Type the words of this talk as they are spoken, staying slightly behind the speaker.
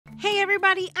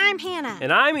everybody, I'm Hannah.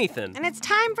 And I'm Ethan. And it's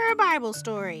time for a Bible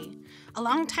story. A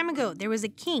long time ago, there was a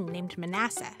king named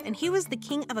Manasseh, and he was the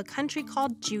king of a country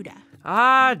called Judah.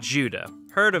 Ah, Judah.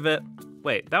 Heard of it.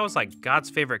 Wait, that was like God's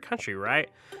favorite country, right?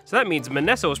 So that means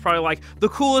Manasseh was probably like the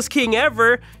coolest king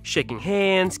ever, shaking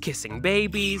hands, kissing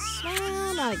babies.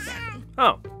 Well, not exactly.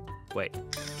 Oh, wait,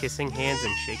 kissing hands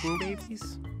and shaking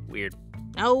babies? Weird.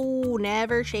 No,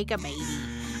 never shake a baby.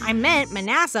 I meant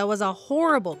Manasseh was a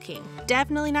horrible king.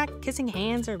 Definitely not kissing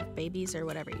hands or babies or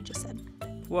whatever you just said.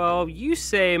 Well, you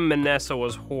say Manasseh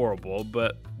was horrible,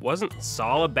 but wasn't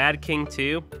Saul a bad king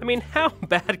too? I mean, how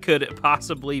bad could it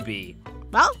possibly be?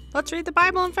 Well, let's read the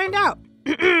Bible and find out.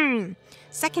 2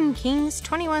 Kings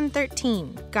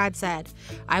 21:13, God said,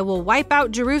 I will wipe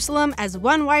out Jerusalem as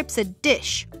one wipes a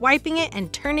dish, wiping it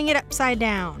and turning it upside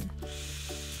down.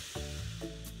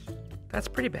 That's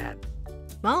pretty bad.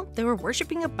 Well, they were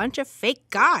worshiping a bunch of fake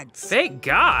gods. Fake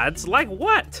gods? Like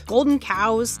what? Golden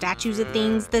cows, statues of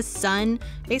things, the sun.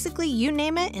 Basically, you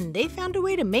name it, and they found a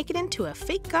way to make it into a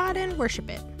fake god and worship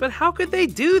it. But how could they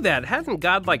do that? Hadn't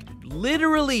God,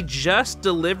 literally just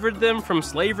delivered them from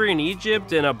slavery in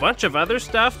Egypt and a bunch of other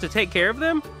stuff to take care of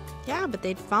them? Yeah, but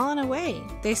they'd fallen away.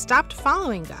 They stopped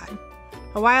following God.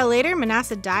 A while later,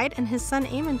 Manasseh died, and his son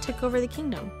Amon took over the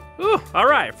kingdom. Ooh, all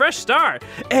right, fresh start.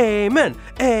 Amen,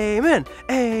 amen,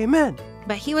 amen.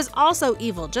 But he was also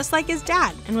evil, just like his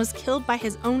dad, and was killed by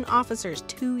his own officers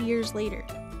 2 years later.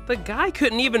 The guy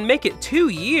couldn't even make it 2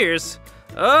 years.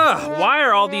 Ugh, why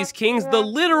are all these kings the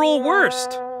literal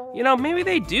worst? You know, maybe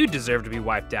they do deserve to be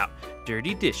wiped out,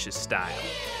 dirty dishes style.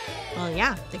 Well,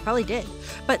 yeah, they probably did.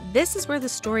 But this is where the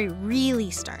story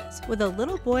really starts, with a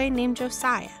little boy named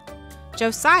Josiah.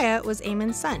 Josiah was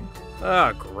Amon's son.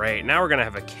 Oh, great. Now we're going to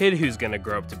have a kid who's going to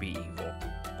grow up to be evil.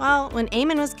 Well, when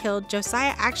Amon was killed,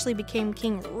 Josiah actually became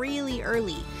king really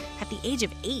early, at the age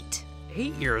of 8.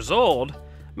 8 years old?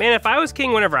 Man, if I was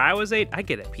king whenever I was 8, I'd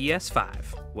get a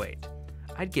PS5. Wait,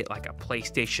 I'd get like a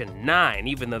PlayStation 9,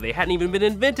 even though they hadn't even been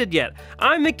invented yet.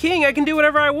 I'm the king, I can do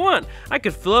whatever I want. I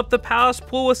could fill up the palace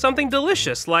pool with something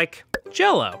delicious, like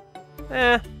Jell-O.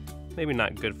 Maybe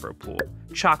not good for a pool.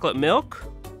 Chocolate milk?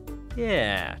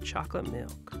 Yeah, chocolate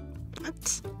milk.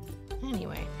 What?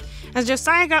 Anyway, as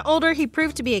Josiah got older, he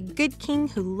proved to be a good king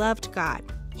who loved God.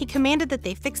 He commanded that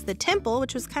they fix the temple,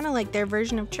 which was kind of like their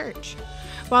version of church.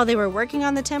 While they were working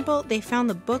on the temple, they found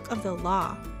the Book of the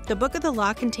Law. The Book of the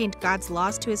Law contained God's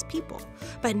laws to his people,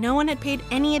 but no one had paid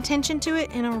any attention to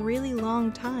it in a really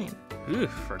long time. Ooh,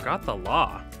 forgot the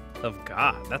law of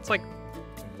God. That's like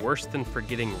worse than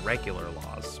forgetting regular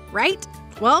laws. Right?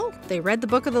 Well, they read the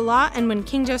Book of the Law, and when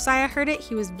King Josiah heard it,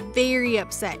 he was very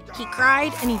upset. He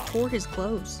cried and he tore his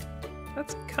clothes.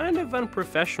 That's kind of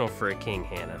unprofessional for a king,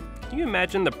 Hannah. Can you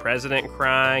imagine the president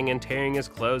crying and tearing his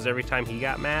clothes every time he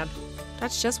got mad?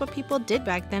 That's just what people did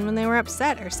back then when they were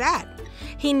upset or sad.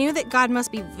 He knew that God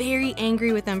must be very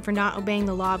angry with them for not obeying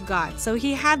the law of God, so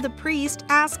he had the priest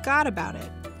ask God about it.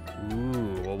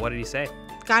 Ooh, well, what did he say?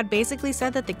 God basically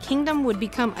said that the kingdom would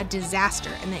become a disaster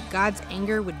and that God's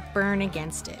anger would burn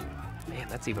against it. Man,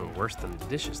 that's even worse than the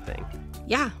dishes thing.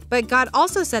 Yeah, but God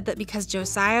also said that because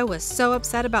Josiah was so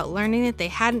upset about learning that they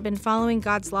hadn't been following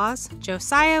God's laws,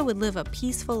 Josiah would live a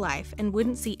peaceful life and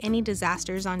wouldn't see any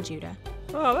disasters on Judah.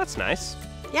 Oh, that's nice.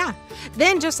 Yeah.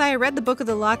 Then Josiah read the Book of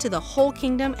the Law to the whole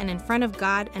kingdom and in front of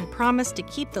God and promised to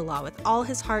keep the law with all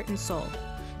his heart and soul.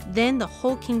 Then the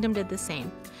whole kingdom did the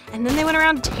same. And then they went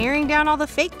around tearing down all the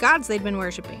fake gods they'd been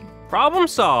worshiping. Problem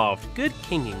solved. Good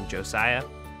kinging, Josiah.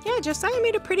 Yeah, Josiah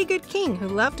made a pretty good king who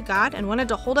loved God and wanted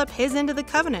to hold up his end of the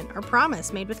covenant or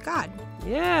promise made with God.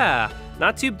 Yeah,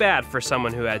 not too bad for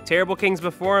someone who had terrible kings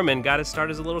before him and got his start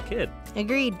as a little kid.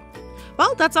 Agreed.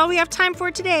 Well, that's all we have time for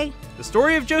today. The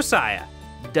story of Josiah.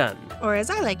 Done. Or as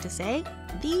I like to say,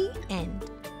 the end.